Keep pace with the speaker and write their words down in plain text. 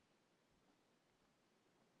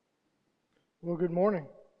Well, good morning.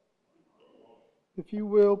 If you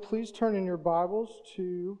will, please turn in your Bibles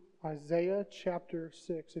to Isaiah chapter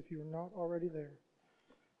 6, if you're not already there.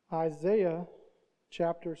 Isaiah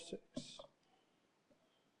chapter 6.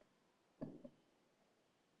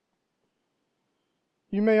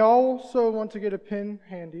 You may also want to get a pen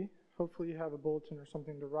handy. Hopefully you have a bulletin or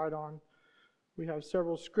something to write on. We have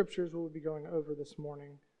several scriptures we'll be going over this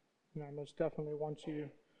morning, and I most definitely want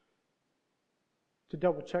you to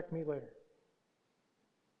double check me later.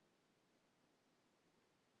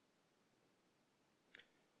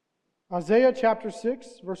 Isaiah chapter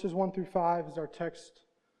 6, verses 1 through 5 is our text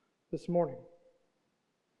this morning.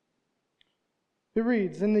 It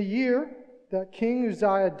reads, "In the year that King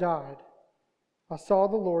Uzziah died, I saw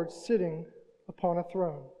the Lord sitting upon a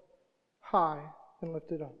throne, high and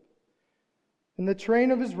lifted up. And the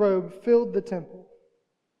train of his robe filled the temple.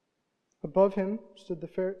 Above him stood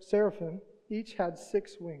the seraphim. Each had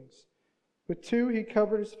 6 wings. With 2 he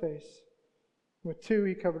covered his face, with 2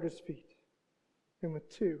 he covered his feet, and with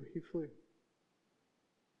 2 he flew.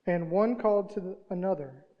 And one called to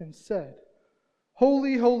another and said,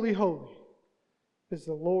 Holy, holy, holy is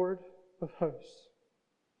the Lord of hosts.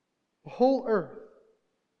 The whole earth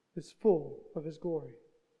is full of his glory.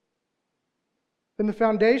 And the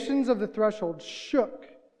foundations of the threshold shook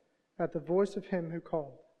at the voice of him who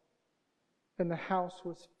called, and the house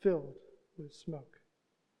was filled with smoke.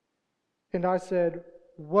 And I said,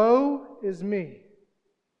 Woe is me!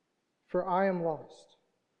 For I am lost,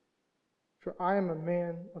 for I am a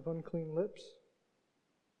man of unclean lips,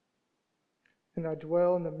 and I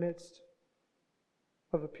dwell in the midst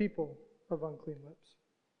of a people of unclean lips.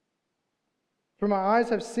 For my eyes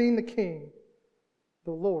have seen the King,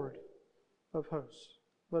 the Lord of hosts."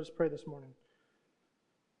 Let us pray this morning.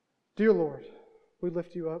 Dear Lord, we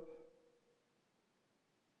lift you up.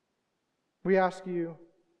 We ask you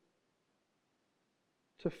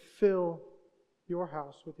to fill your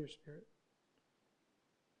house with your Spirit.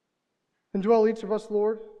 Indwell each of us,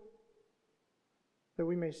 Lord, that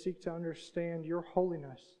we may seek to understand your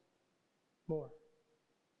holiness more.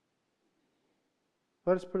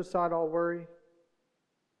 Let us put aside all worry,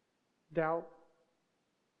 doubt,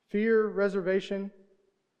 fear, reservation,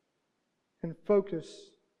 and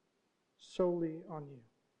focus solely on you.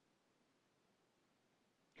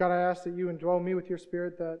 God, I ask that you indwell me with your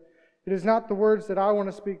Spirit, that it is not the words that I want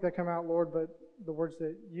to speak that come out, Lord, but the words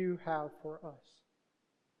that you have for us.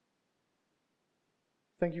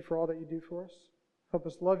 Thank you for all that you do for us. Help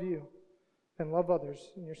us love you and love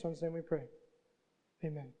others. In your Son's name we pray.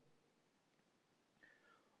 Amen.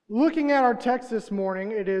 Looking at our text this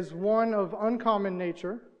morning, it is one of uncommon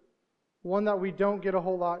nature, one that we don't get a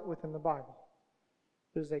whole lot within the Bible.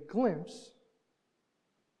 It is a glimpse,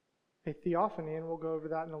 a theophany, and we'll go over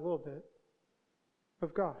that in a little bit,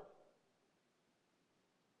 of God.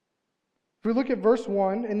 If we look at verse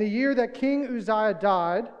 1, "In the year that King Uzziah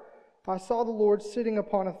died, I saw the Lord sitting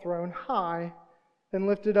upon a throne, high and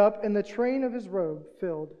lifted up, and the train of his robe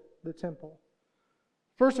filled the temple."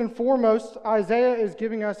 First and foremost, Isaiah is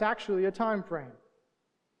giving us actually a time frame.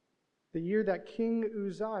 The year that King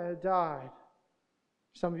Uzziah died.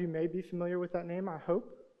 Some of you may be familiar with that name, I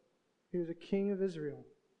hope. He was a king of Israel.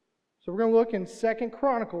 So we're going to look in 2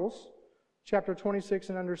 Chronicles chapter 26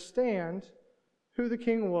 and understand who the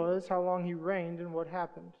king was, how long he reigned, and what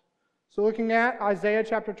happened. So looking at Isaiah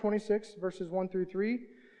chapter 26, verses 1 through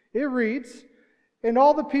 3, it reads, "And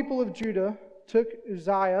all the people of Judah took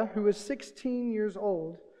Uzziah, who was 16 years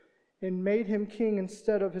old, and made him king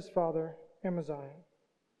instead of his father Amaziah.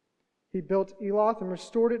 He built Eloth and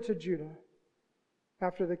restored it to Judah,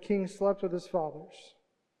 after the king slept with his fathers.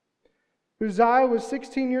 Uzziah was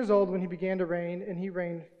 16 years old when he began to reign, and he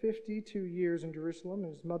reigned 52 years in Jerusalem,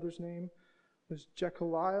 and his mother's name was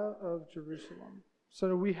Jechaliah of Jerusalem."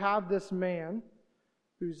 So we have this man,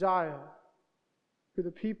 Uzziah, who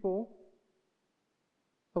the people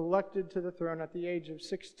elected to the throne at the age of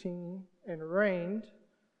 16 and reigned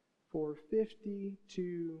for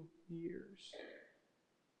 52 years.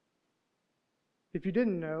 If you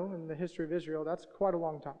didn't know, in the history of Israel, that's quite a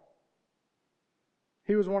long time.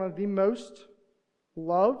 He was one of the most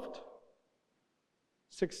loved,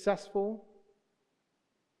 successful,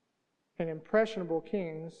 and impressionable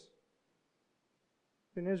kings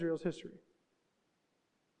in Israel's history.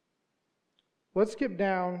 Let's skip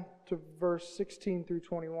down to verse 16 through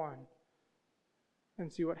 21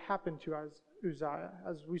 and see what happened to Uzziah.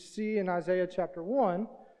 As we see in Isaiah chapter 1,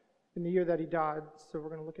 in the year that he died, so we're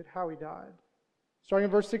going to look at how he died. Starting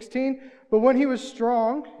in verse 16, "But when he was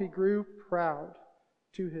strong, he grew proud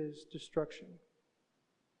to his destruction.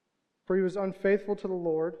 For he was unfaithful to the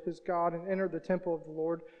Lord his God, and entered the temple of the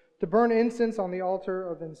Lord to burn incense on the altar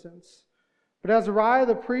of incense. But Azariah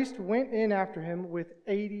the priest went in after him with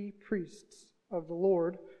 80 priests of the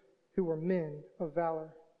Lord who were men of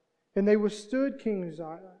valor. And they withstood King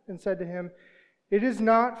Uzziah and said to him, "It is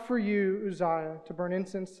not for you, Uzziah, to burn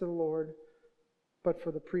incense to the Lord, but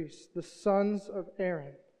for the priests, the sons of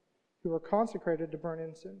Aaron, who are consecrated to burn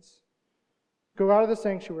incense. Go out of the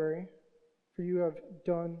sanctuary, for you have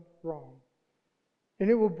done wrong,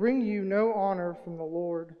 and it will bring you no honor from the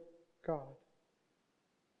Lord God."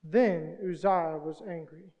 Then Uzziah was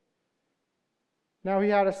angry. Now he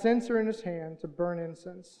had a censer in his hand to burn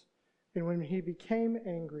incense, and when he became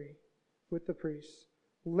angry with the priests,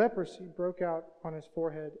 leprosy broke out on his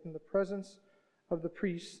forehead in the presence of the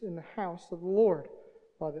priests in the house of the Lord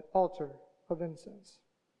by the altar of incense.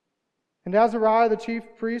 And Azariah the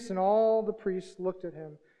chief priest and all the priests looked at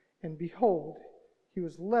him, and behold, he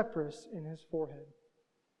was leprous in his forehead.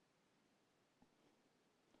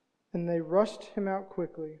 And they rushed him out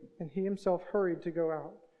quickly, and he himself hurried to go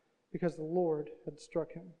out, because the Lord had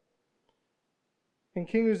struck him. And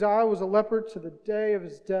King Uzziah was a leper to the day of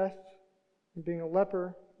his death, and being a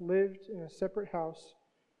leper, lived in a separate house,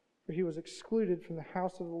 for he was excluded from the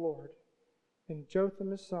house of the Lord. And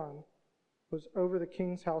Jotham his son was over the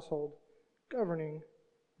king's household, governing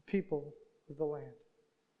the people of the land.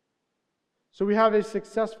 So we have a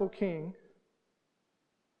successful king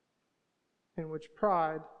in which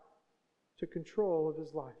pride took control of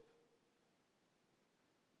his life.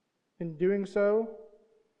 In doing so,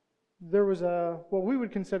 there was what we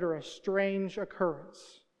would consider a strange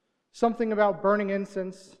occurrence. Something about burning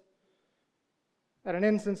incense at an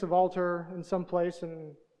incense of altar in some place,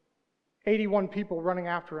 and 81 people running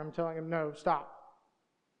after him, telling him, "No, stop."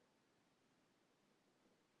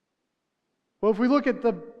 Well, if we look at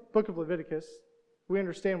the book of Leviticus, we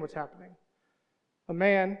understand what's happening. A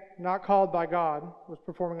man not called by God was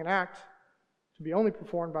performing an act to be only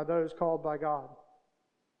performed by those called by God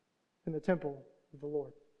in the temple of the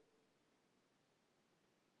Lord.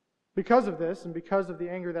 Because of this, and because of the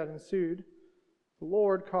anger that ensued, the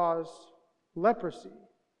Lord caused leprosy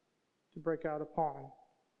to break out upon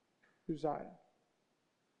Uzziah.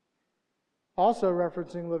 Also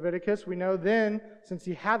referencing Leviticus, we know then, since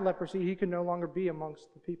he had leprosy, he could no longer be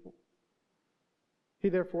amongst the people. He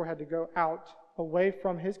therefore had to go out, away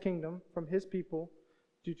from his kingdom, from his people,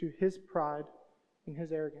 due to his pride and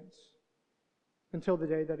his arrogance, until the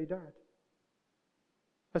day that he died.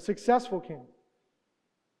 A successful king.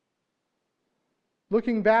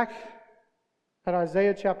 Looking back at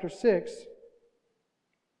Isaiah chapter 6,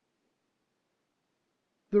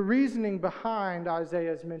 the reasoning behind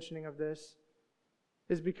Isaiah's mentioning of this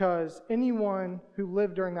is because anyone who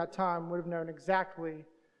lived during that time would have known exactly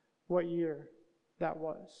what year that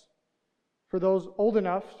was. For those old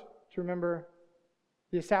enough to remember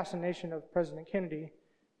the assassination of President Kennedy,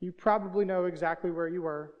 you probably know exactly where you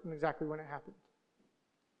were and exactly when it happened.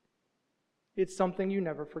 It's something you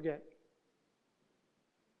never forget.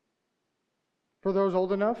 For those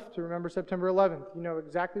old enough to remember September 11th, you know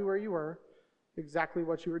exactly where you were, exactly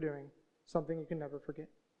what you were doing, something you can never forget.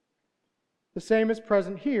 The same is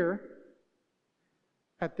present here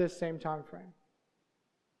at this same time frame.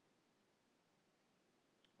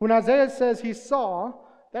 When Isaiah says he saw,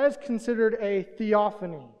 that is considered a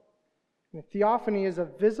theophany. And a theophany is a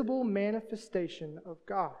visible manifestation of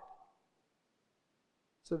God.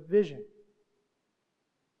 It's a vision.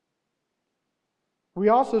 We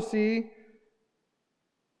also see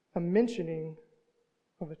a mentioning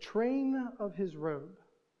of a train of his robe.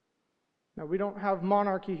 Now, we don't have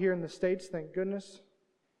monarchy here in the States, thank goodness.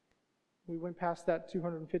 We went past that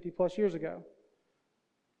 250 plus years ago.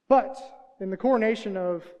 But in the coronation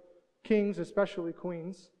of kings, especially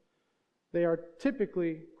queens, they are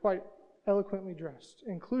typically quite eloquently dressed,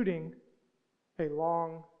 including a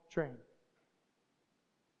long train.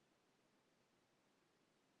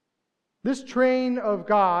 This train of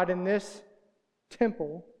God in this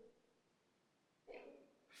temple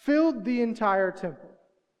filled the entire temple.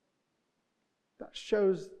 That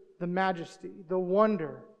shows the majesty, the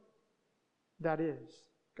wonder that is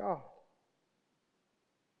God.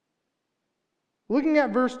 Looking at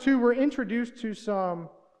verse 2, we're introduced to some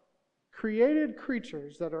created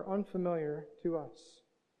creatures that are unfamiliar to us.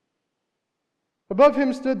 Above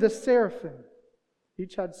him stood the seraphim.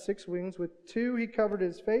 Each had 6 wings. With 2 he covered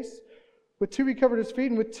his face, with 2 he covered his feet,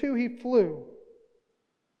 and with 2 he flew.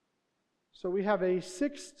 So we have a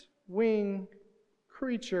 6th wing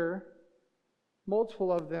creature,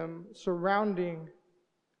 multiple of them, surrounding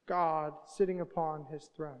God, sitting upon his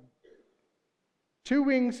throne. 2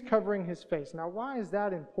 wings covering his face. Now, why is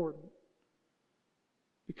that important?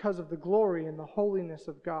 because of the glory and the holiness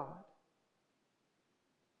of God.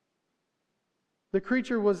 The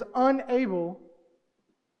creature was unable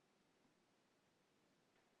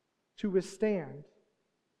to withstand,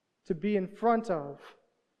 to be in front of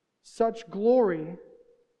such glory,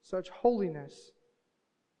 such holiness,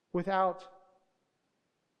 without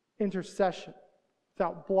intercession,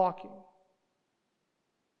 without blocking.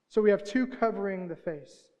 So we have two covering the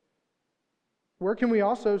face. Where can we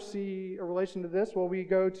also see a relation to this? Well, we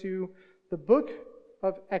go to the book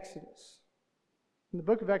of Exodus. In the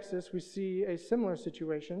book of Exodus, we see a similar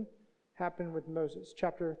situation happen with Moses.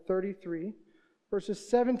 Chapter 33, verses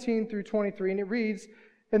 17 through 23, and it reads,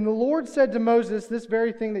 "And the Lord said to Moses, this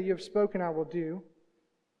very thing that you have spoken I will do,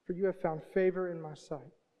 for you have found favor in my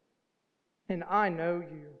sight, and I know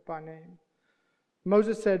you by name."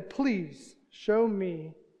 Moses said, "Please show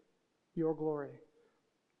me your glory."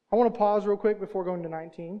 I want to pause real quick before going to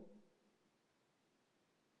 19.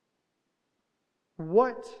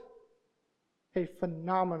 What a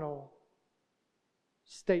phenomenal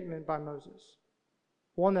statement by Moses.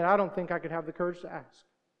 One that I don't think I could have the courage to ask.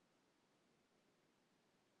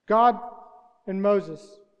 God and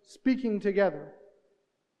Moses speaking together.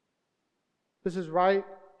 This is right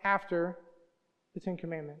after the Ten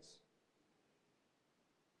Commandments.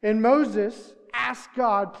 And Moses asked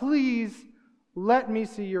God, "Please let me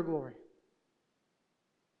see your glory."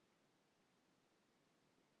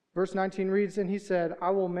 Verse 19 reads, "And he said, I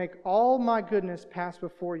will make all my goodness pass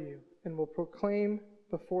before you, and will proclaim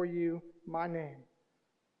before you my name,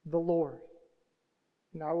 the Lord.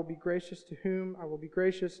 And I will be gracious to whom I will be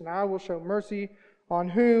gracious, and I will show mercy on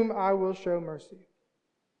whom I will show mercy.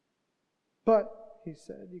 But," he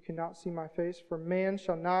said, "you cannot see my face, for man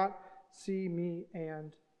shall not see me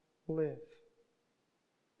and live."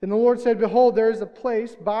 And the Lord said, "Behold, there is a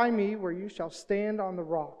place by me where you shall stand on the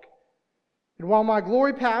rock. And while my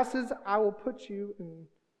glory passes, I will put you in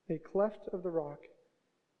a cleft of the rock,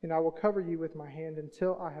 and I will cover you with my hand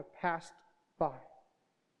until I have passed by.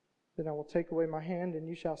 Then I will take away my hand, and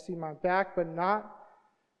you shall see my back, but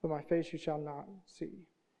my face you shall not see."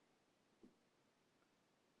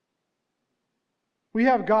 We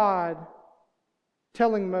have God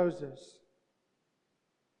telling Moses,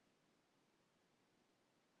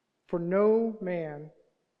 "For no man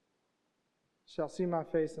shall see my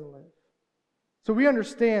face and live." So we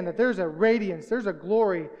understand that there's a radiance, there's a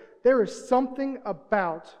glory, there is something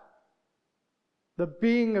about the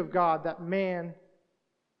being of God that man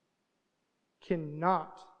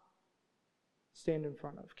cannot stand in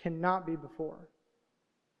front of, cannot be before,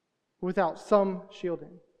 without some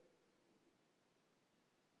shielding.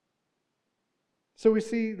 So we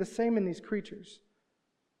see the same in these creatures.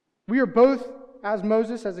 We are both, as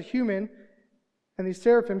Moses, as a human, and these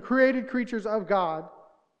seraphim, created creatures of God,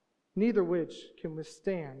 neither which can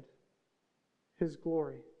withstand his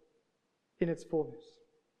glory in its fullness.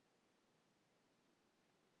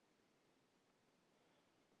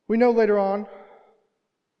 We know later on,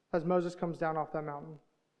 as Moses comes down off that mountain,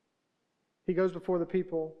 he goes before the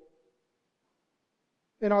people.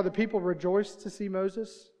 And are the people rejoiced to see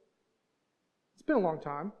Moses? It's been a long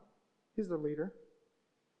time. He's their leader.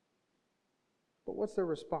 But what's their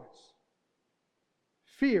response?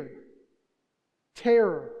 Fear,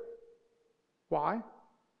 terror. Why?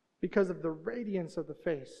 Because of the radiance of the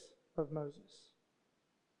face of Moses.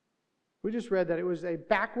 We just read that it was a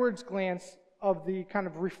backwards glance of the kind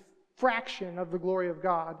of refraction of the glory of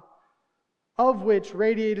God, of which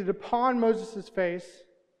radiated upon Moses' face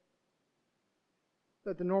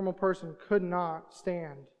that the normal person could not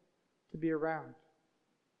stand to be around.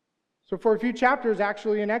 So for a few chapters,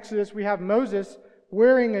 actually, in Exodus, we have Moses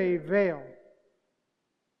wearing a veil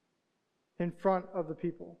in front of the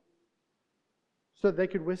people so that they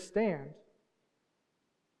could withstand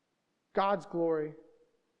God's glory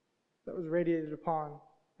that was radiated upon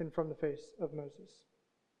and from the face of Moses.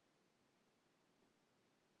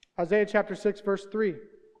 Isaiah chapter 6, verse 3.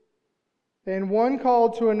 "And one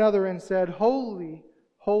called to another and said, Holy,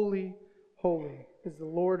 holy, holy is the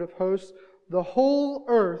Lord of hosts. The whole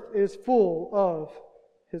earth is full of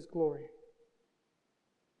his glory."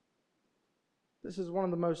 This is one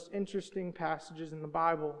of the most interesting passages in the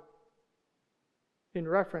Bible in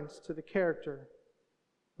reference to the character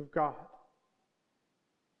of God.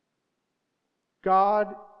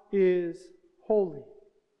 God is holy.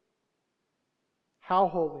 How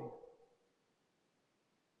holy?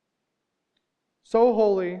 So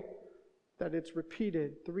holy that it's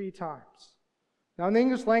repeated 3 times. Now, in the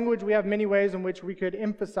English language, we have many ways in which we could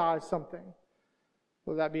emphasize something,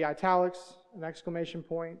 whether that be italics, an exclamation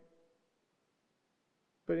point.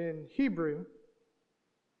 But in Hebrew,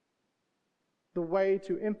 the way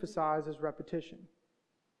to emphasize is repetition.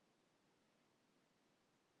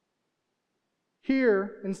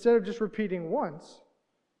 Here, instead of just repeating once,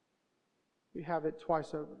 we have it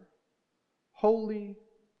twice over. Holy,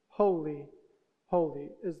 holy, holy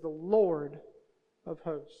is the Lord of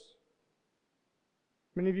hosts.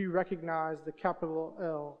 Many of you recognize the capital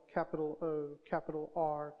L, capital O, capital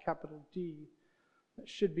R, capital D that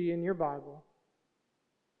should be in your Bible.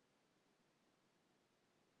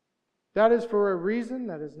 That is for a reason.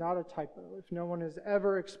 That is not a typo. If no one has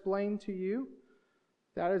ever explained to you,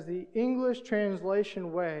 that is the English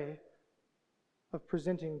translation way of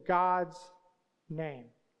presenting God's name.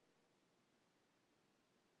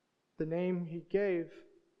 The name He gave,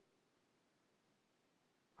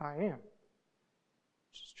 I am,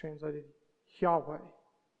 which is translated Yahweh.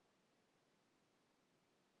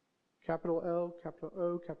 Capital L, capital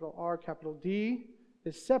O, capital R, capital D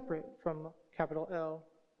is separate from capital L,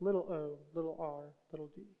 little o, little r, little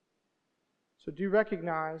d. So do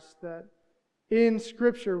recognize that in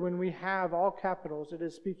Scripture, when we have all capitals, it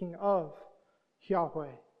is speaking of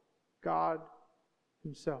Yahweh, God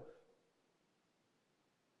Himself.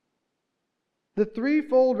 The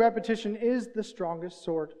threefold repetition is the strongest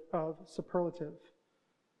sort of superlative.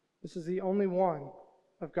 This is the only one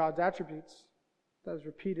of God's attributes that is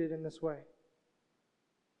repeated in this way.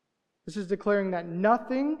 This is declaring that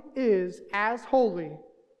nothing is as holy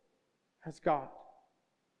as God.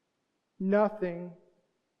 Nothing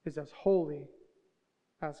is as holy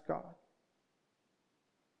as God.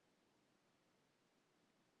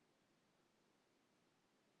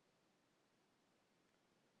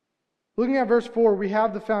 Looking at verse 4, we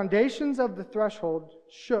have the foundations of the threshold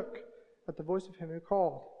shook at the voice of him who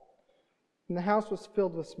called, and the house was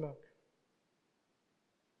filled with smoke.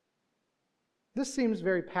 This seems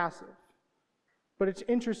very passive, but it's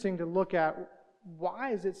interesting to look at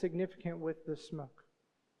why is it significant with the smoke?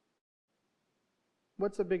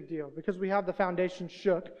 What's the big deal? Because we have the foundation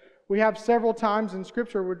shook. We have several times in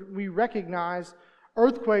Scripture where we recognize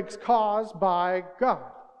earthquakes caused by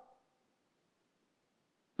God.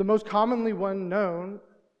 The most commonly one known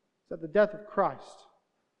is at the death of Christ.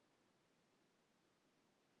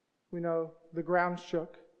 We know the ground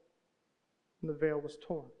shook and the veil was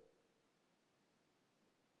torn.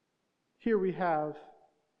 Here we have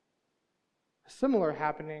a similar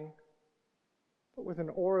happening, but with an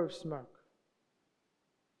aura of smoke.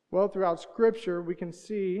 Well, throughout Scripture, we can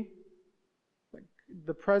see that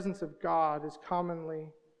the presence of God is commonly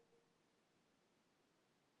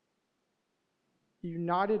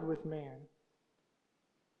united with man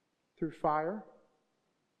through fire,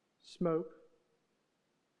 smoke,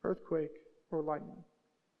 earthquake, or lightning.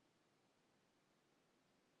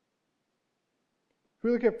 If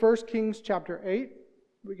we look at 1 Kings chapter 8,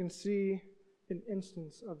 we can see an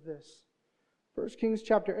instance of this. 1 Kings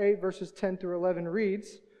chapter 8, verses 10 through 11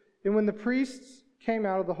 reads, "And when the priests came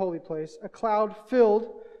out of the holy place, a cloud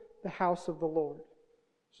filled the house of the Lord,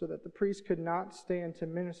 so that the priests could not stand to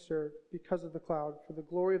minister because of the cloud, for the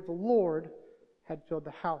glory of the Lord had filled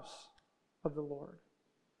the house of the Lord."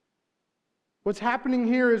 What's happening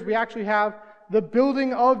here is we actually have the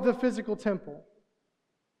building of the physical temple.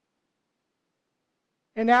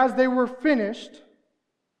 And as they were finished,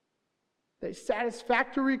 they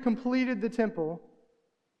satisfactorily completed the temple.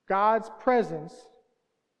 God's presence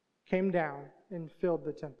came down and filled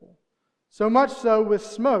the temple. So much so with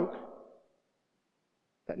smoke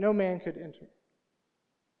that no man could enter.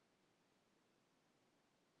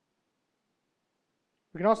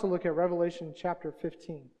 We can also look at Revelation chapter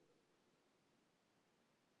 15.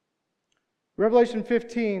 Revelation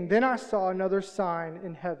 15, "Then I saw another sign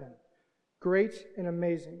in heaven, great and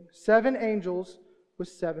amazing, 7 angels with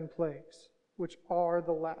 7 plagues, which are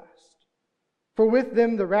the last. For with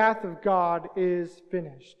them the wrath of God is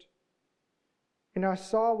finished. And I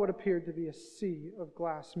saw what appeared to be a sea of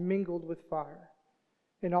glass mingled with fire,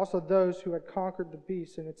 and also those who had conquered the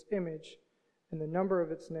beast and its image and the number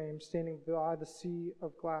of its name, standing by the sea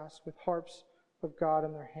of glass with harps of God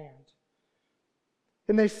in their hand.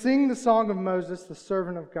 And they sing the song of Moses, the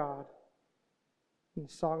servant of God, and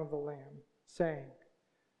the song of the Lamb, saying,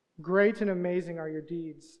 Great and amazing are your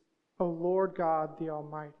deeds, O Lord God the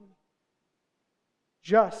Almighty.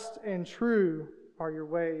 Just and true are your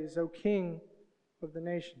ways, O King of the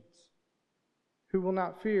nations. Who will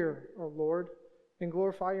not fear, O Lord, and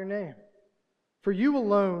glorify your name? For you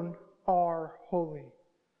alone are holy.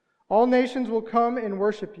 All nations will come and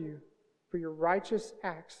worship you, for your righteous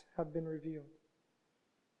acts have been revealed.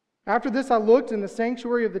 After this I looked, and the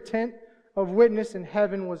sanctuary of the tent of witness in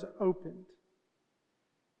heaven was opened.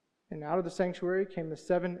 And out of the sanctuary came the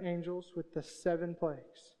 7 angels with the 7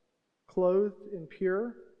 plagues, clothed in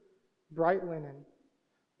pure, bright linen,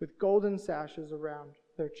 with golden sashes around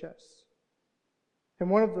their chests. And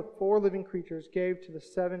one of the 4 living creatures gave to the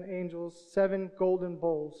 7 angels 7 golden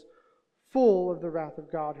bowls full of the wrath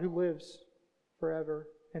of God, who lives forever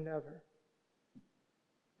and ever.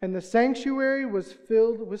 And the sanctuary was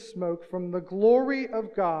filled with smoke from the glory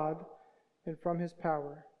of God and from his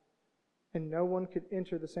power. And no one could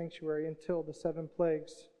enter the sanctuary until the 7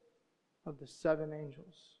 plagues of the 7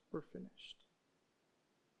 angels were finished.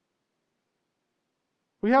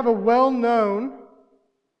 We have a well-known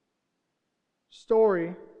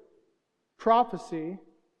story, prophecy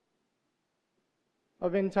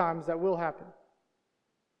of end times that will happen,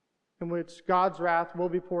 in which God's wrath will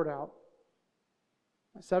be poured out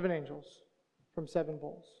by 7 angels from 7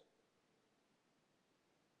 bowls.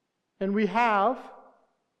 And we have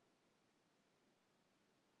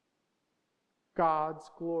God's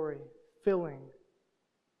glory filling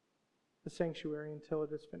the sanctuary until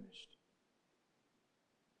it is finished.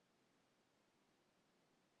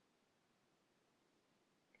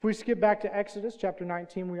 If we skip back to Exodus chapter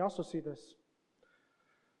 19, we also see this.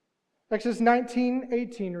 Exodus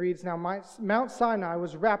 19:18 reads, "Now Mount Sinai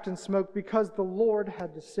was wrapped in smoke because the Lord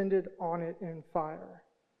had descended on it in fire.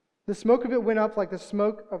 The smoke of it went up like the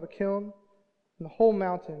smoke of a kiln, and the whole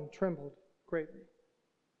mountain trembled greatly."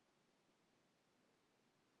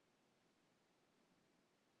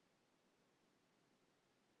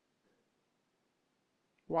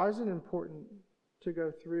 Why is it important to go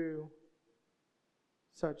through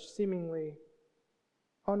such seemingly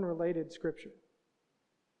unrelated scripture?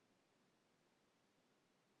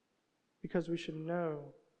 Because we should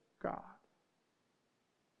know God.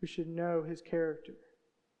 We should know his character.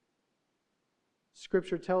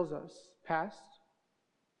 Scripture tells us past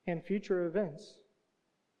and future events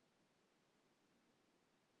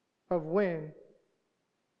of when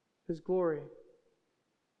his glory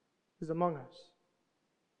is among us.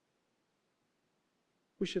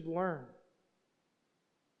 We should learn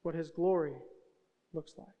what his glory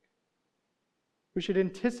looks like. We should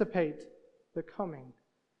anticipate the coming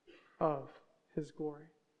of his glory.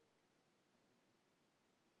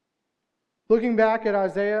 Looking back at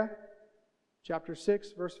Isaiah chapter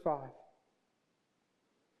 6, verse 5.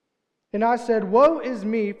 "And I said, Woe is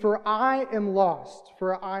me, for I am lost,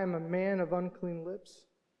 for I am a man of unclean lips.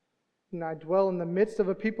 And I dwell in the midst of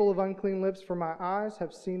a people of unclean lips, for my eyes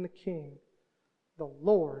have seen the King, the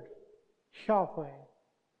Lord, Yahweh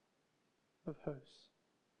of hosts."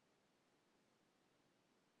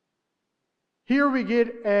 Here we get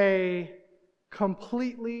a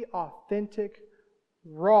completely authentic,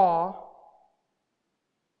 raw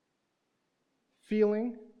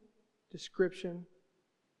feeling, description,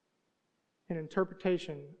 and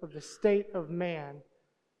interpretation of the state of man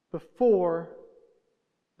before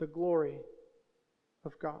the glory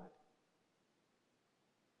of God.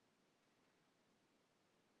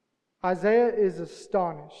 Isaiah is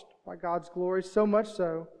astonished by God's glory, so much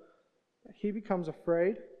so that he becomes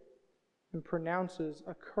afraid and pronounces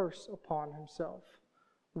a curse upon himself.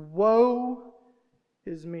 Woe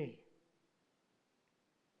is me.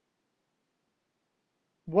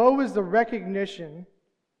 Woe is the recognition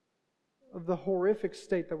of the horrific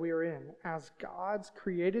state that we are in as God's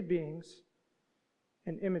created beings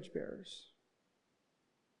and image bearers.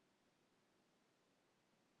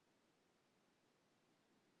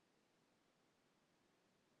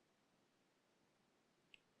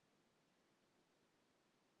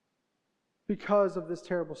 Because of this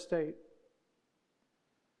terrible state,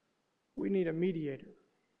 we need a mediator.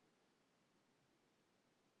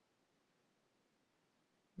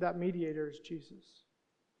 That mediator is Jesus.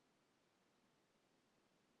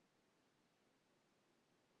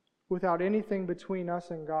 Without anything between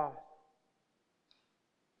us and God,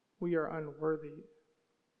 we are unworthy.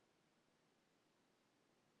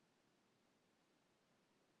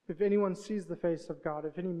 If anyone sees the face of God,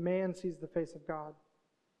 if any man sees the face of God,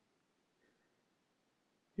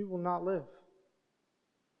 he will not live.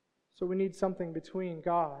 So we need something between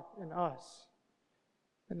God and us.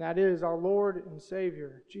 And that is our Lord and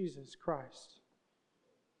Savior, Jesus Christ,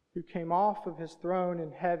 who came off of his throne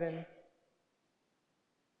in heaven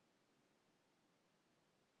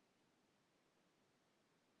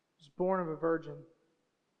was born of a virgin,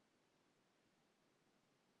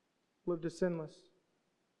 lived a sinless,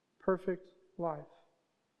 perfect life,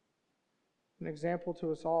 an example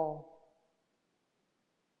to us all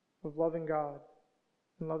of loving God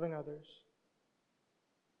and loving others.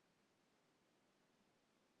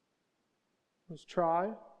 Was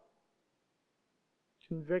tried,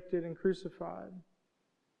 convicted, and crucified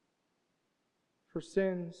for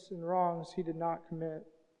sins and wrongs he did not commit.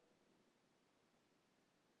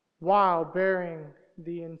 while bearing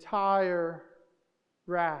the entire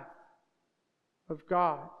wrath of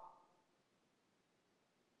God.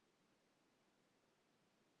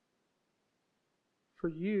 For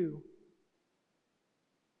you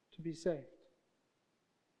to be saved.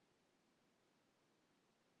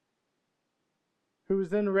 Who was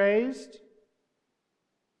then raised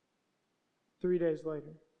 3 days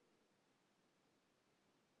later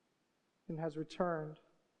and has returned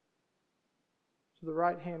to the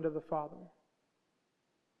right hand of the Father.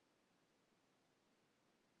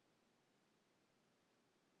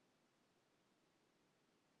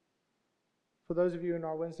 For those of you in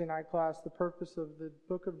our Wednesday night class, the purpose of the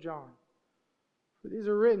book of John, for these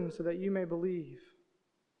are written so that you may believe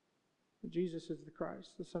that Jesus is the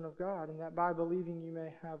Christ, the Son of God, and that by believing you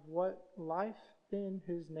may have what? Life in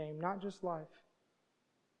His name. Not just life,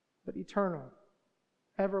 but eternal,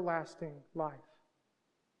 everlasting life.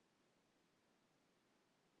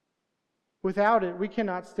 Without it, we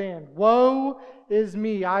cannot stand. Woe is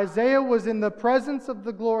me. Isaiah was in the presence of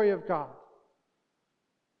the glory of God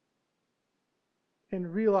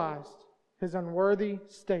and realized his unworthy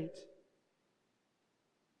state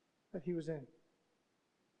that he was in.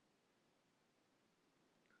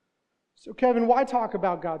 So, Kevin, why talk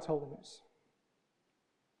about God's holiness?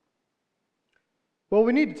 Well,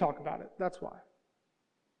 we need to talk about it. That's why.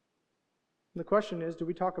 The question is, do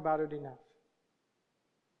we talk about it enough?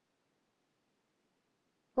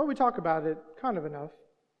 Well, we talk about it kind of enough,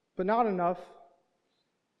 but not enough,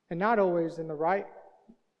 and not always in the right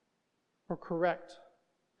or correct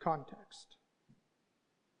context.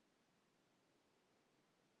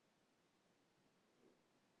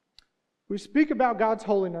 We speak about God's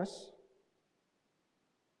holiness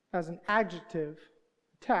as an adjective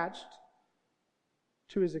attached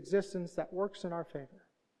to His existence that works in our favor.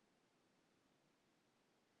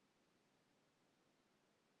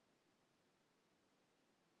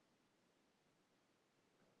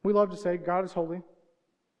 We love to say God is holy,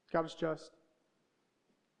 God is just,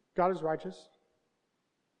 God is righteous,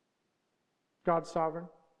 God is sovereign,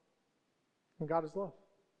 and God is love.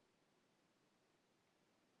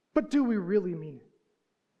 But do we really mean it?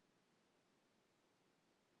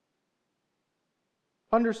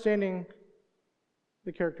 Understanding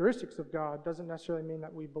the characteristics of God doesn't necessarily mean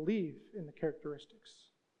that we believe in the characteristics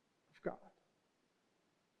of God.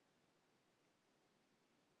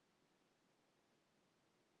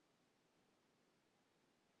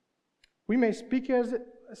 We may speak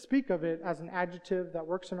of it as an adjective that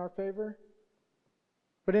works in our favor,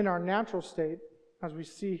 but in our natural state, as we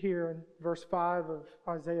see here in verse 5 of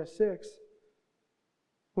Isaiah 6,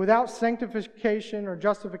 without sanctification or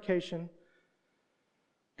justification,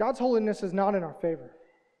 God's holiness is not in our favor,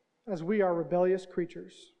 as we are rebellious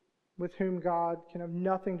creatures with whom God can have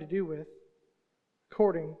nothing to do with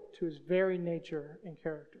according to His very nature and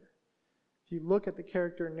character. If you look at the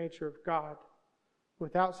character and nature of God,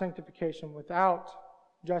 without sanctification, without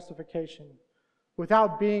justification,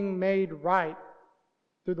 without being made right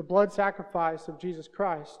through the blood sacrifice of Jesus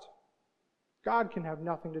Christ, God can have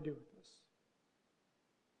nothing to do with this.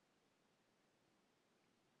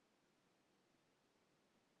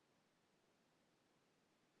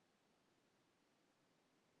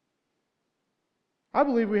 I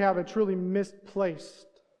believe we have a truly misplaced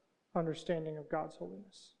understanding of God's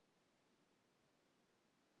holiness.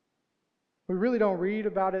 We really don't read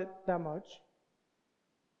about it that much.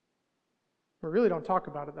 We really don't talk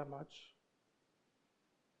about it that much.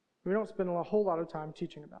 We don't spend a whole lot of time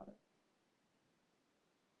teaching about it.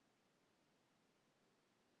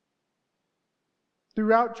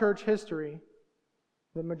 Throughout church history,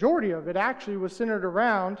 the majority of it actually was centered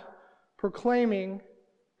around proclaiming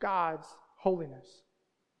God's holiness.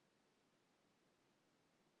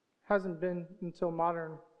 Hasn't been until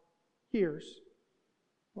modern years,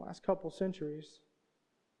 the last couple centuries,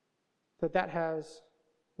 that has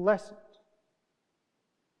lessened.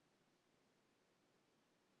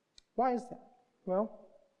 Why is that? Well,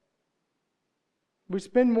 we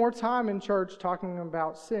spend more time in church talking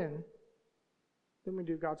about sin than we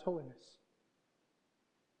do God's holiness.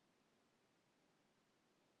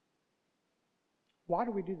 Why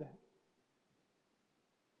do we do that?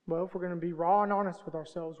 Well, if we're going to be raw and honest with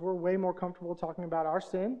ourselves, we're way more comfortable talking about our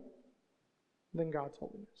sin than God's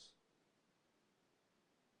holiness.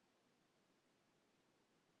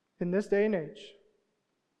 In this day and age,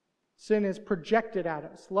 sin is projected at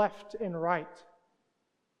us left and right.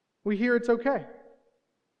 We hear it's okay.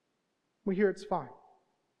 We hear it's fine.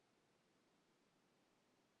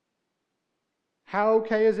 How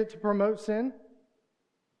okay is it to promote sin?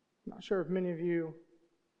 I'm not sure if many of you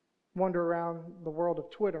wander around the world of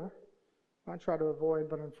Twitter, I try to avoid,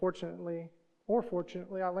 but unfortunately, or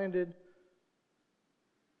fortunately, I landed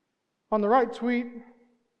on the right tweet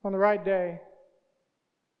on the right day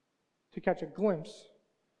to catch a glimpse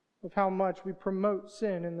of how much we promote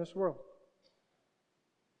sin in this world.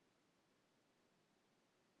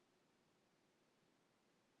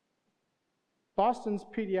 Boston's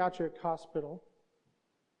pediatric hospital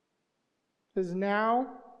is now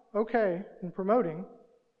okay in promoting,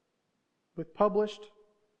 with published,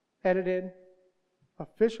 edited,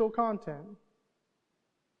 official content,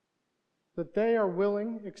 that they are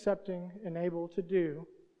willing, accepting, and able to do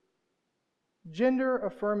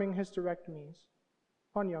gender-affirming hysterectomies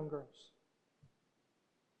on young girls.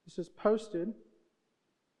 This is posted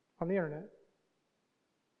on the internet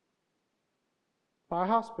by a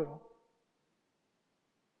hospital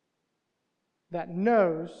that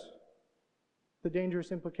knows the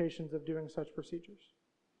dangerous implications of doing such procedures,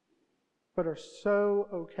 but are so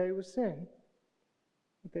okay with sin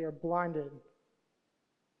that they are blinded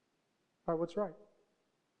by what's right.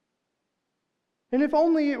 And if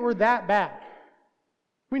only it were that bad.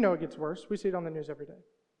 We know it gets worse. We see it on the news every day.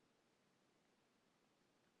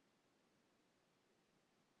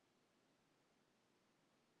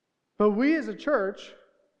 But we as a church,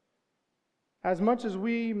 as much as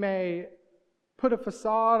we may put a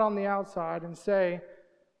facade on the outside and say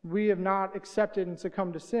we have not accepted and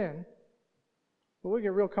succumbed to sin, but we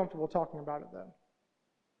get real comfortable talking about it though.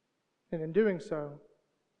 And in doing so,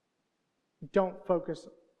 don't focus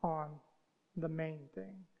on the main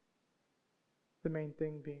thing. The main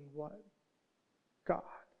thing being what? God.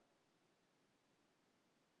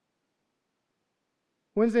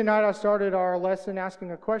 Wednesday night I started our lesson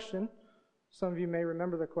asking a question. Some of you may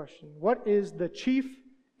remember the question. What is the chief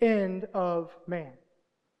end of man?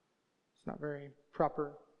 It's not very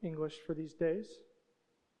proper English for these days.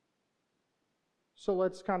 So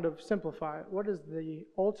let's kind of simplify it. What is the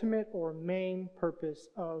ultimate or main purpose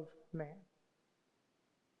of man?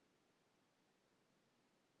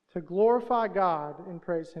 To glorify God and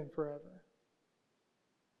praise Him forever.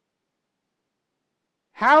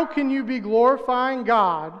 How can you be glorifying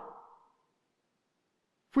God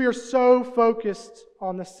if we are so focused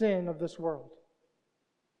on the sin of this world?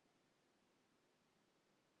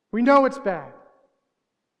 We know it's bad.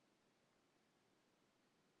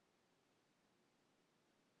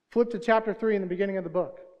 Flip to chapter 3 in the beginning of the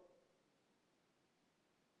book.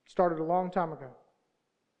 Started a long time ago.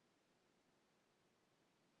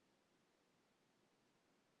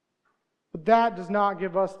 But that does not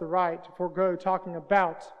give us the right to forego talking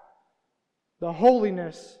about the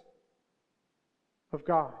holiness of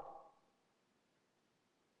God.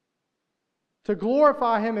 To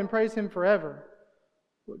glorify Him and praise Him forever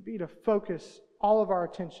would be to focus all of our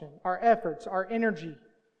attention, our efforts, our energy,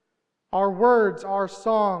 our words, our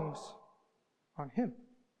songs on Him.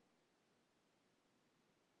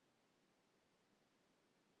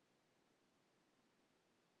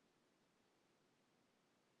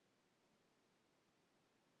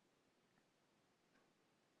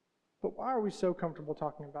 But why are we so comfortable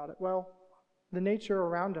talking about it? Well, the nature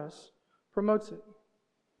around us promotes it.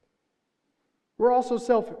 We're also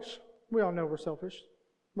selfish. We all know we're selfish.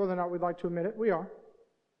 Whether or not we'd like to admit it, we are.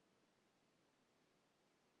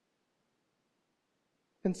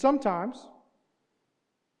 And sometimes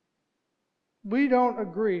we don't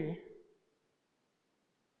agree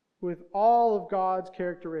with all of God's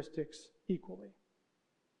characteristics equally.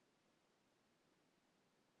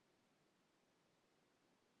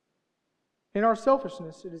 In our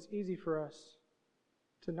selfishness, it is easy for us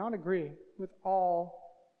to not agree with all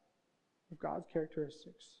of God's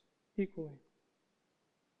characteristics equally.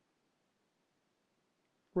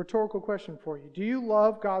 Rhetorical question for you. Do you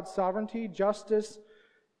love God's sovereignty, justice,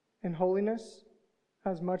 and holiness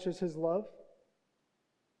as much as His love?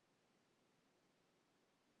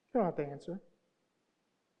 You don't have to answer.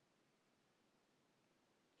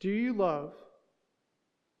 Do you love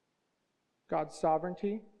God's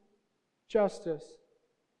sovereignty, justice,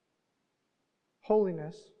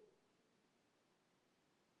 holiness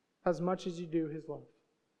as much as you do His love?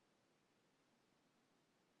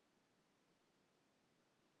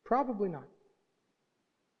 Probably not.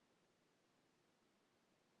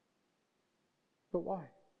 But why?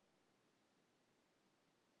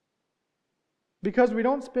 Because we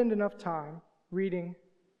don't spend enough time reading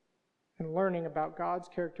and learning about God's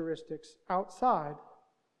characteristics outside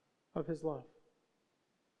of His love.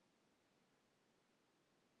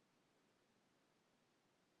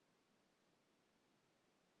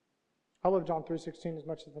 I love John 3:16 as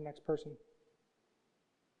much as the next person.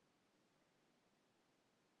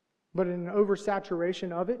 But in an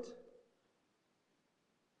oversaturation of it,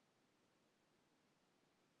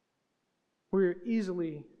 we're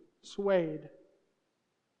easily swayed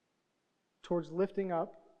towards lifting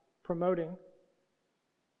up, promoting,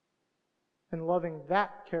 and loving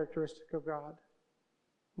that characteristic of God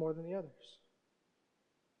more than the others.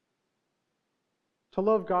 To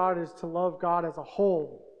love God is to love God as a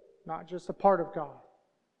whole, not just a part of God.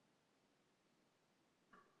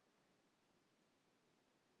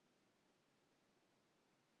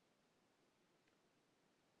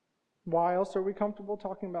 Why else are we comfortable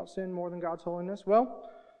talking about sin more than God's holiness? Well,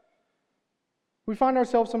 we find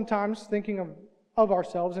ourselves sometimes thinking of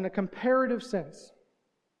ourselves in a comparative sense,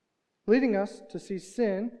 leading us to see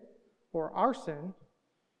sin, or our sin,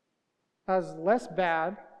 as less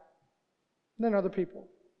bad than other people.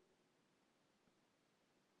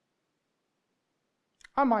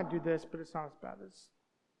 I might do this, but it's not as bad as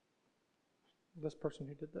this person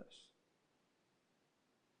who did this.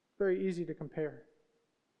 Very easy to compare.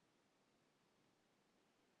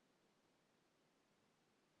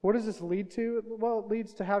 What does this lead to? Well, it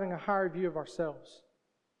leads to having a higher view of ourselves.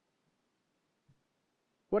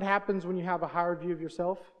 What happens when you have a higher view of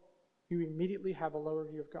yourself? You immediately have a lower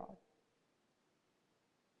view of God.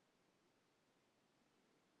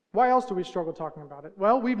 Why else do we struggle talking about it?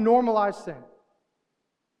 Well, we've normalized sin.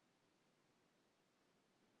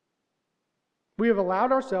 We have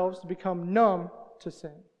allowed ourselves to become numb to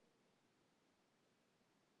sin,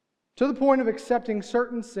 to the point of accepting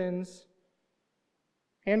certain sins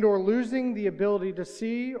and or losing the ability to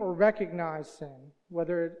see or recognize sin,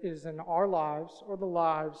 whether it is in our lives or the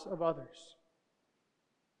lives of others.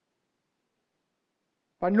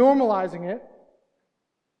 By normalizing it,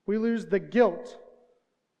 we lose the guilt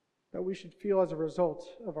that we should feel as a result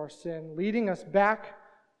of our sin, leading us back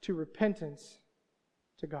to repentance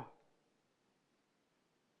to God.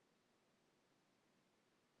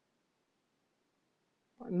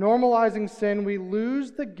 By normalizing sin, we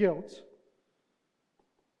lose the guilt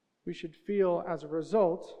we should feel as a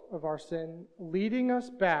result of our sin, leading us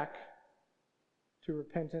back to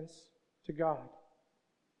repentance to God.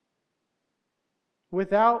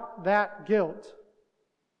 Without that guilt,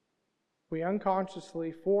 we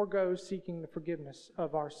unconsciously forego seeking the forgiveness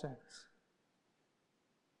of our sins.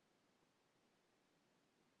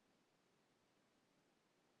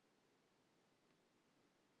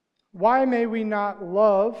 Why may we not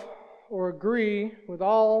love or agree with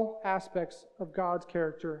all aspects of God's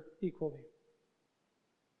character equally?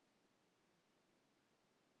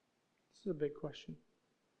 This is a big question.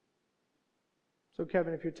 So,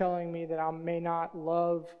 Kevin, if you're telling me that I may not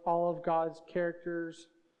love all of God's characters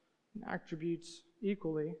and attributes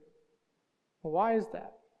equally, well, why is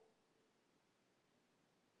that?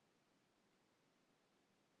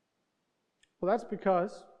 Well, that's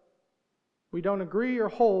because we don't agree or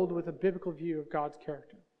hold with a biblical view of God's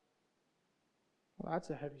character. Well, that's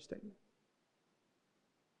a heavy statement.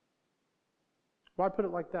 Why put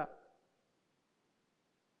it like that?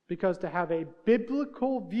 Because to have a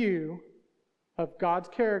biblical view of God's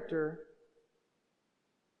character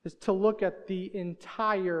is to look at the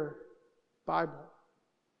entire Bible,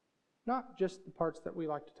 not just the parts that we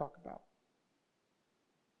like to talk about.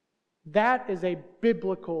 That is a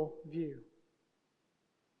biblical view.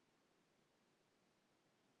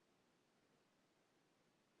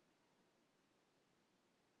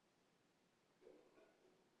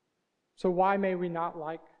 So why may we not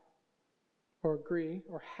like or agree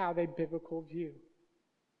or have a biblical view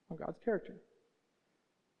of God's character?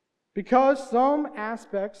 Because some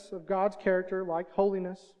aspects of God's character, like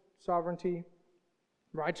holiness, sovereignty,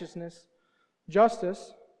 righteousness,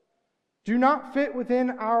 justice, do not fit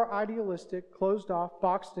within our idealistic, closed-off,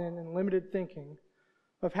 boxed-in, and limited thinking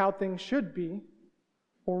of how things should be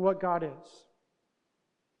or what God is.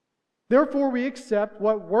 Therefore, we accept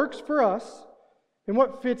what works for us and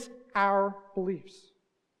what fits our beliefs,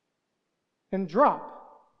 and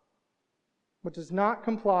drop what does not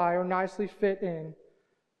comply or nicely fit in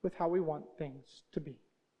with how we want things to be.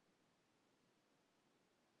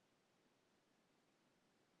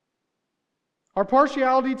 Our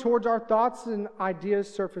partiality towards our thoughts and ideas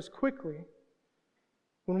surface quickly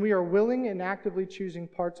when we are willing and actively choosing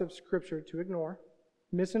parts of Scripture to ignore,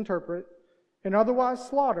 misinterpret, and otherwise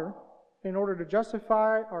slaughter in order to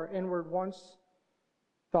justify our inward wants,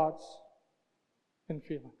 thoughts, and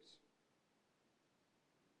feelings.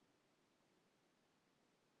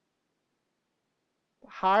 The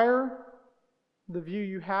higher the view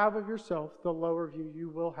you have of yourself, the lower view you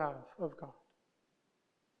will have of God.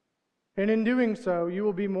 And in doing so, you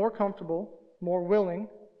will be more comfortable, more willing,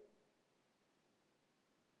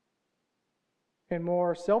 and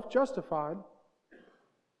more self-justified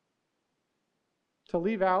to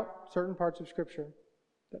leave out certain parts of Scripture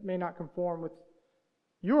that may not conform with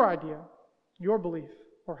your idea, your belief,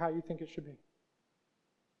 or how you think it should be.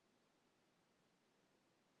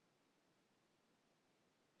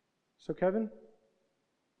 So, Kevin,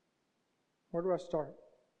 where do I start?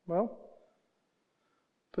 Well,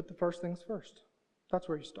 put the first things first. That's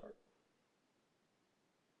where you start.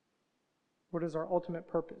 What is our ultimate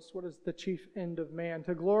purpose? What is the chief end of man?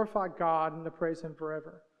 To glorify God and to praise Him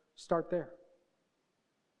forever. Start there.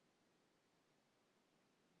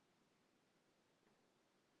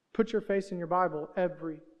 Put your face in your Bible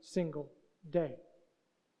every single day.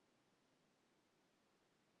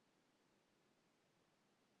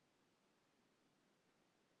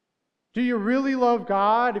 Do you really love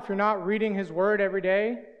God if you're not reading His Word every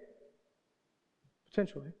day?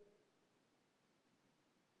 Potentially.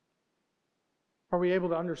 Are we able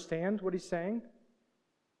to understand what He's saying?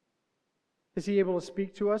 Is He able to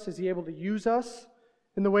speak to us? Is He able to use us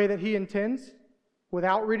in the way that He intends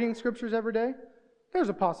without reading Scriptures every day? There's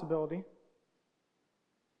a possibility.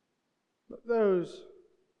 But those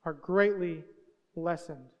are greatly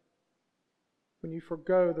lessened when you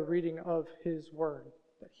forego the reading of His Word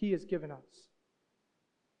that He has given us.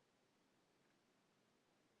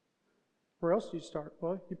 Where else do you start?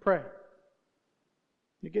 Well, you pray.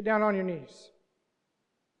 You get down on your knees.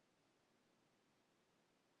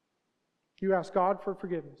 You ask God for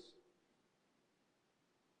forgiveness.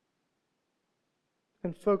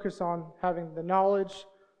 And focus on having the knowledge,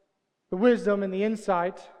 the wisdom, and the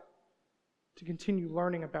insight to continue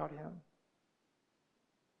learning about Him.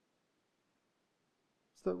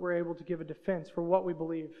 So that we're able to give a defense for what we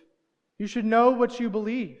believe. You should know what you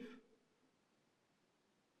believe.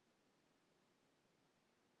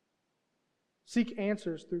 Seek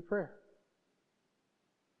answers through prayer.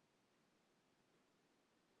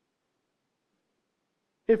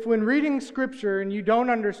 If when reading Scripture and you don't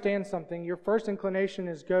understand something, your first inclination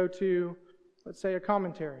is go to, let's say, a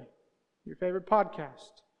commentary, your favorite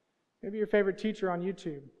podcast, maybe your favorite teacher on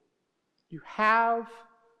YouTube, you have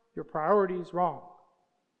your priorities wrong.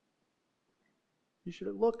 You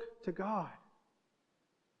should look to God.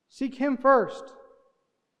 Seek Him first.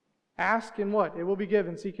 Ask and what? It will be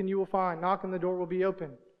given. Seek and you will find. Knock and the door will be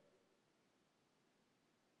open.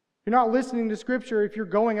 You're not listening to Scripture if you're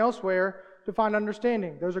going elsewhere to find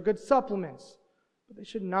understanding. Those are good supplements, but they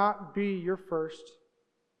should not be your first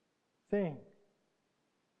thing.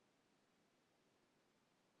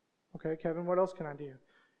 Okay, Kevin, what else can I do?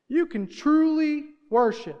 You can truly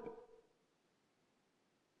worship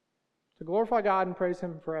to glorify God and praise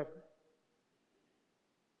Him forever.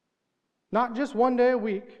 Not just one day a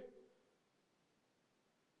week,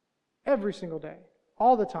 every single day,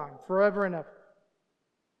 all the time, forever and ever.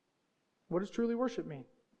 What does truly worship mean?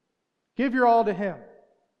 Give your all to Him.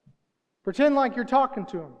 Pretend like you're talking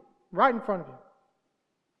to Him right in front of you.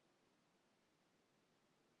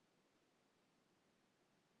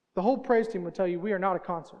 The whole praise team would tell you we are not a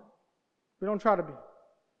concert. We don't try to be.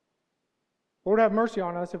 Lord have mercy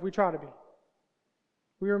on us if we try to be.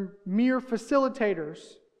 We are mere facilitators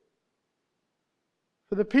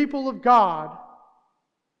for the people of God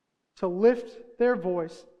to lift their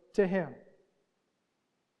voice to Him.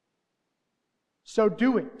 So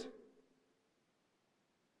do it.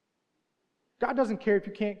 God doesn't care if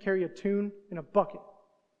you can't carry a tune in a bucket.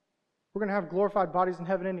 We're going to have glorified bodies in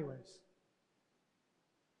heaven anyways.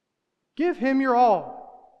 Give Him your all.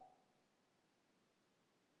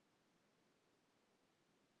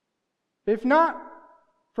 If not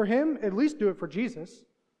for Him, at least do it for Jesus.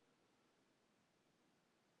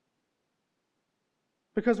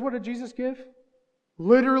 Because what did Jesus give?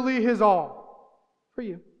 Literally His all for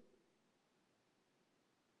you.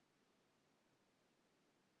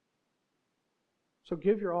 So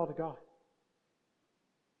give your all to God.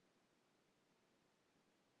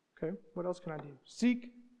 Okay, what else can I do?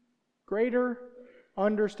 Seek greater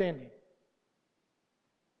understanding.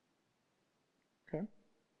 Okay,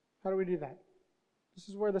 how do we do that? This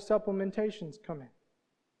is where the supplementations come in.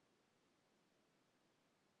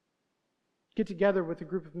 Get together with a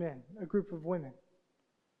group of men, a group of women.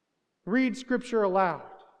 Read Scripture aloud.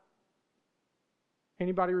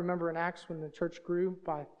 Anybody remember in Acts when the church grew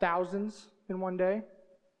by thousands in one day?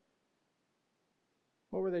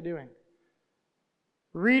 What were they doing?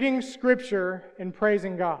 Reading Scripture and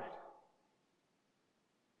praising God.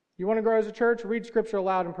 You want to grow as a church? Read Scripture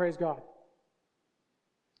aloud and praise God.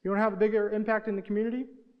 You want to have a bigger impact in the community?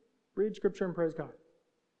 Read Scripture and praise God.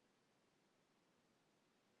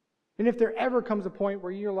 And if there ever comes a point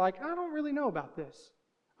where you're like, I don't really know about this,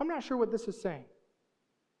 I'm not sure what this is saying,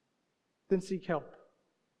 then seek help.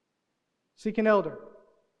 Seek an elder.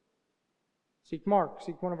 Seek Mark.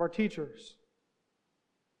 Seek one of our teachers.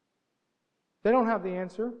 They don't have the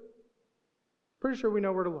answer. Pretty sure we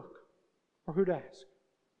know where to look or who to ask.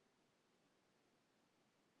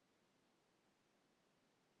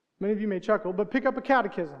 Many of you may chuckle, but pick up a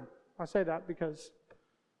catechism. I say that because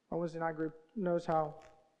my Wednesday night group knows how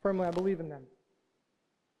firmly I believe in them.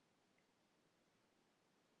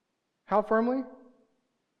 How firmly?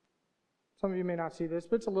 Some of you may not see this,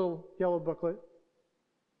 but it's a little yellow booklet.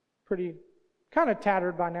 Pretty, kind of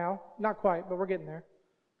tattered by now. Not quite, but we're getting there,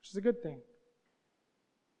 which is a good thing.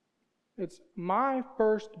 It's my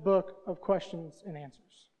first book of questions and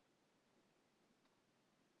answers.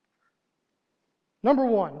 Number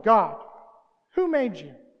 1, God. Who made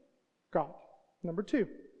you? God. Number 2,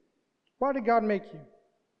 why did God make you?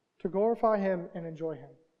 To glorify Him and enjoy Him.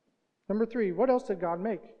 Number 3, what else did God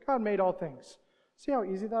make? God made all things. See how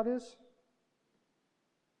easy that is?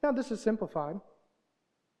 Now, this is simplified,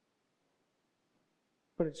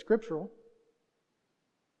 but it's scriptural.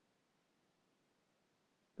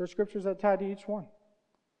 There's scriptures that tie to each one.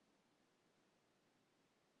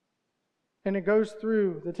 And it goes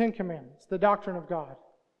through the 10 Commandments, the doctrine of God.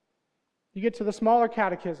 You get to the smaller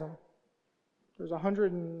catechism, there's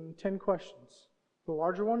 110 questions. The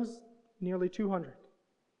larger ones, nearly 200.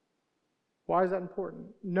 Why is that important?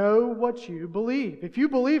 Know what you believe. If you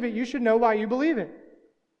believe it, you should know why you believe it.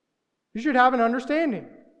 You should have an understanding.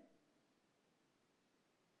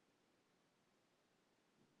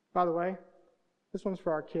 By the way, this one's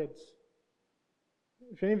for our kids.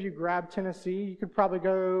 If any of you grab Tennessee, you could probably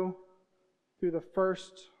go through the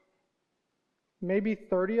first maybe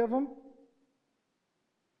 30 of them,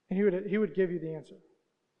 and he would give you the answer.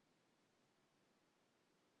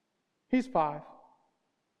 He's 5.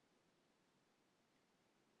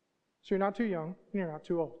 So you're not too young, and you're not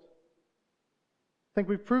too old. I think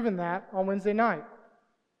we've proven that on Wednesday night.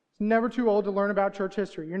 It's never too old to learn about church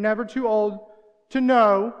history. You're never too old to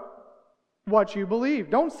know what you believe.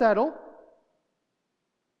 Don't settle.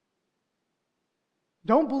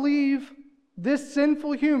 Don't believe this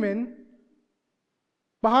sinful human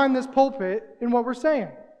behind this pulpit in what we're saying.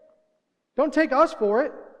 Don't take us for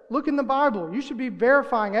it. Look in the Bible. You should be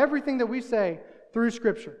verifying everything that we say through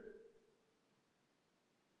Scripture.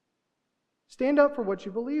 Stand up for what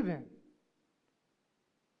you believe in.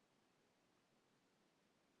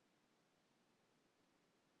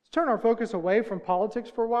 Let's turn our focus away from politics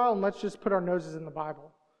for a while and let's just put our noses in the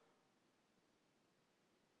Bible.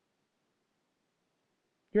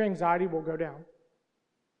 Your anxiety will go down.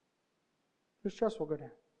 Your stress will go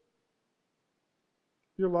down.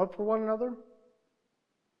 Your love for one another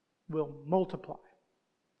will multiply.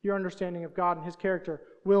 Your understanding of God and His character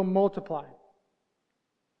will multiply.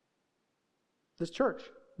 This church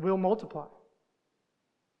will multiply.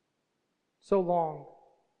 So long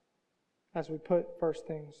as we put first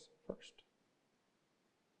things first.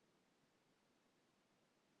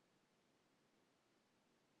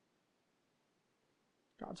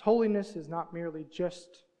 God's holiness is not merely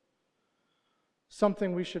just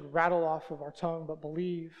something we should rattle off of our tongue, but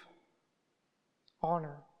believe,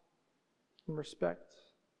 honor, and respect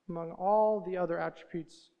among all the other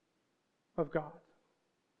attributes of God.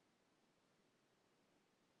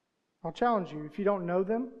 I'll challenge you, if you don't know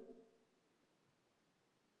them,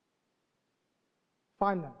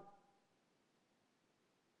 find them.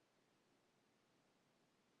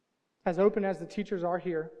 As open as the teachers are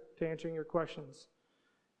here to answering your questions,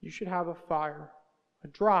 you should have a fire, a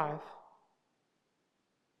drive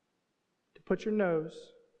to put your nose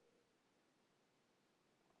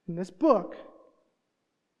in this book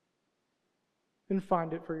and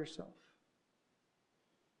find it for yourself.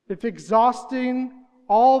 If exhausting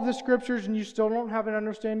all of the scriptures and you still don't have an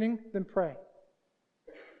understanding, then pray.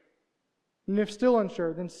 And if still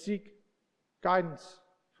unsure, then seek guidance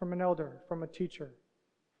from an elder, from a teacher,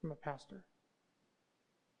 from a pastor.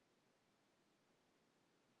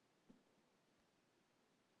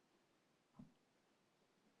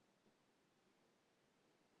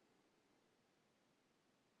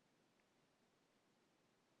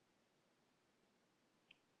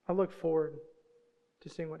 I look forward to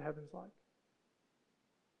seeing what heaven's like.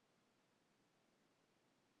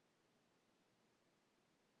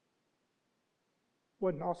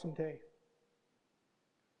 What an awesome day.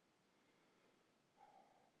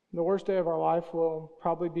 The worst day of our life will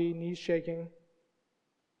probably be knees shaking,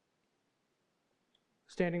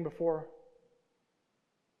 standing before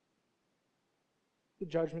the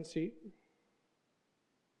judgment seat.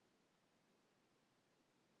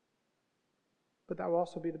 But that will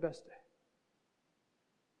also be the best day.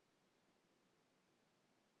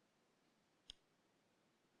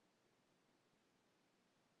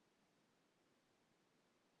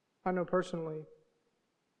 I know personally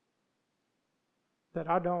that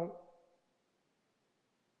I don't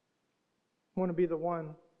want to be the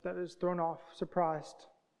one that is thrown off, surprised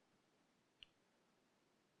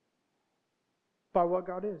by what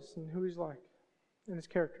God is and who He's like and His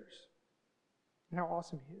characters and how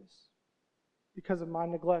awesome He is because of my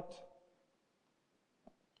neglect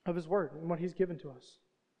of His Word and what He's given to us.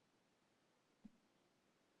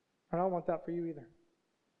 I don't want that for you either.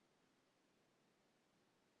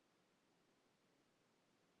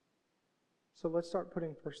 So let's start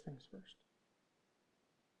putting first things first.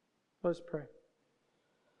 Let us pray.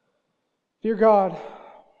 Dear God,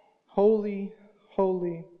 holy,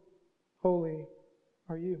 holy, holy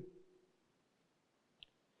are you.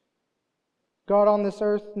 God, on this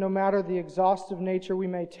earth, no matter the exhaustive nature we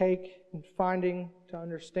may take in finding to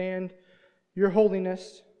understand your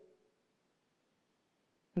holiness,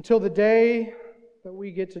 until the day that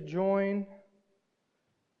we get to join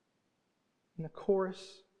in the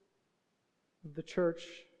chorus of the church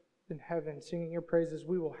in heaven singing your praises,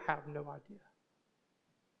 we will have no idea.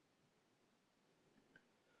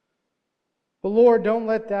 But Lord, don't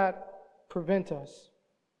let that prevent us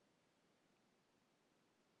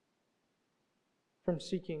from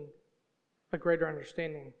seeking a greater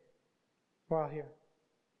understanding while here.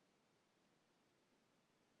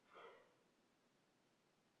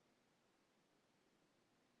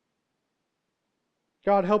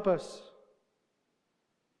 God, help us.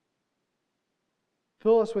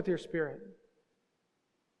 Fill us with your Spirit.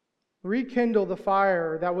 Rekindle the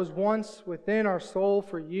fire that was once within our soul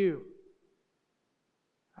for you.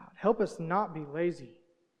 God, help us not be lazy.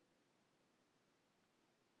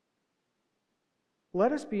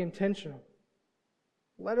 Let us be intentional.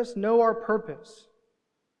 Let us know our purpose.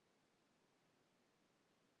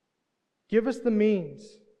 Give us the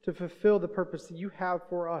means to fulfill the purpose that you have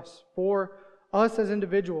for us as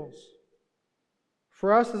individuals,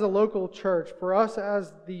 for us as a local church, for us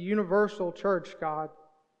as the universal church, God.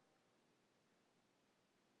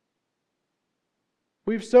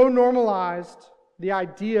 We've so normalized the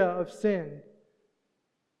idea of sin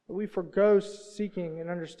that we forgo seeking and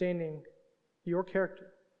understanding your character.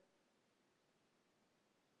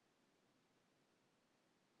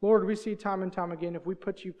 Lord, we see time and time again, if we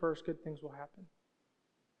put you first, good things will happen.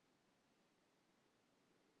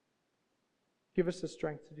 Give us the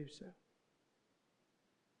strength to do so.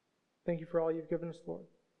 Thank you for all you've given us, Lord.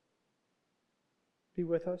 Be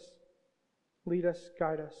with us, lead us,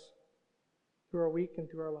 guide us through our week and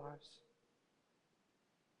through our lives.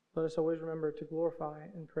 Let us always remember to glorify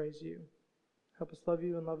and praise you. Help us love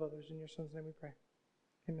you and love others. In your Son's name we pray.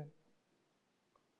 Amen.